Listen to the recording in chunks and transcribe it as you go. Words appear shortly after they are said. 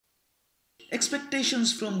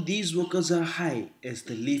Expectations from these workers are high as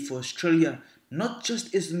they leave for Australia not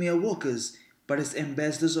just as mere workers but as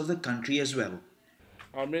ambassadors of the country as well.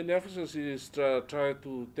 Our main emphasis is try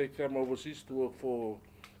to take them overseas to work for.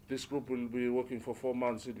 This group will be working for 4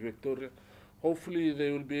 months in Victoria. Hopefully,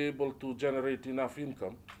 they will be able to generate enough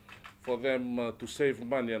income for them to save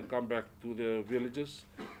money and come back to their villages,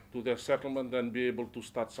 to their settlement, and be able to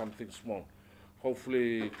start something small.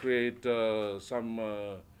 Hopefully, create some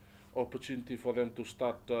opportunity for them to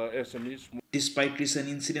start SMEs. Despite recent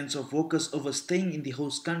incidents of workers overstaying in the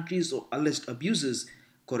host countries or alleged abuses,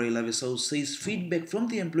 Corella Vesau says feedback from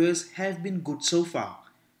the employers have been good so far.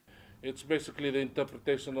 It's basically the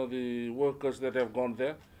interpretation of the workers that have gone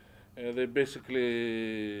there. They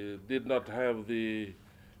basically did not have the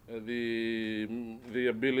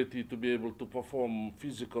ability to be able to perform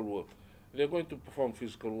physical work. They're going to perform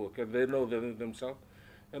physical work, and they know that themselves.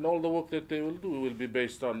 And all the work that they will do will be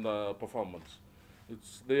based on performance.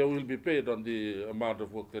 They will be paid on the amount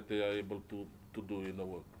of work that they are able to do in a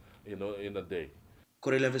work, in a day.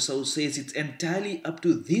 Corella Vesau says it's entirely up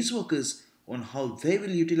to these workers on how they will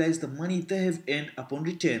utilize the money they have earned upon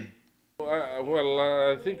return.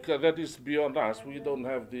 I think that is beyond us. We don't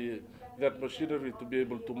have that machinery to be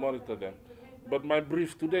able to monitor them. But my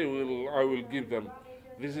brief today I will give them.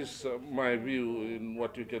 This is my view in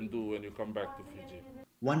what you can do when you come back to Fiji.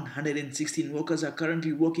 116 workers are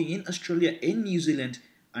currently working in Australia and New Zealand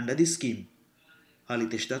under this scheme.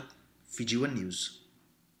 Halitesh Dutt, Fiji One News.